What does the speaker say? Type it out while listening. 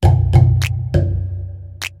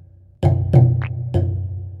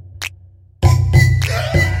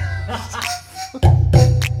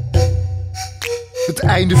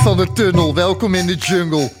Einde van de tunnel, welkom in de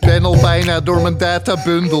jungle. Ben al bijna door mijn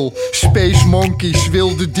databundel. Space monkeys,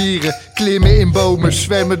 wilde dieren. Klimmen in bomen,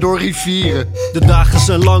 zwemmen door rivieren. De dagen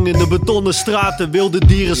zijn lang in de betonnen straten. Wilde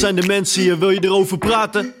dieren zijn de mensen hier, wil je erover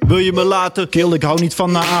praten? Wil je me laten? Kill, ik hou niet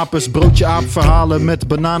van apes. Broodje aapverhalen met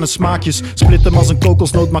bananensmaakjes. Split hem als een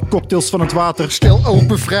kokosnoot, maak cocktails van het water. Stel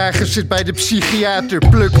open vragen, zit bij de psychiater.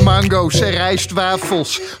 Pluk mango's en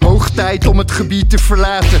rijstwafels. Hoog tijd om het gebied te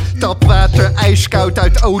verlaten. Tapwater, ijskoud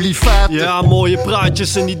uit olievaten. Ja, mooie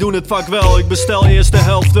praatjes en die doen het vaak wel. Ik bestel eerst de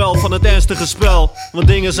helft wel van het ernstige spel. Want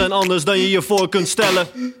dingen zijn anders dan je je voor kunt stellen.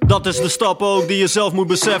 Dat is de stap ook die je zelf moet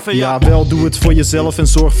beseffen. Ja, wel, doe het voor jezelf en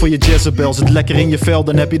zorg voor je Jezebel. Zit lekker in je vel,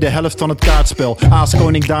 dan heb je de helft van het kaartspel. Aas,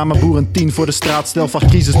 koning, dame, boer, een 10 voor de straat. Stel van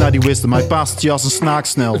crisis naar die wisdom, hij paast het je als een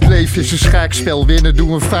snaaksnel. Het leven is een schaakspel, winnen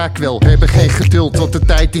doen we vaak wel. Hebben geen geduld, want de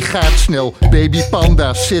tijd die gaat snel. Baby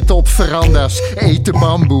panda's zitten op veranda's. Eten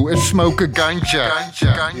bamboe en smoken ganja.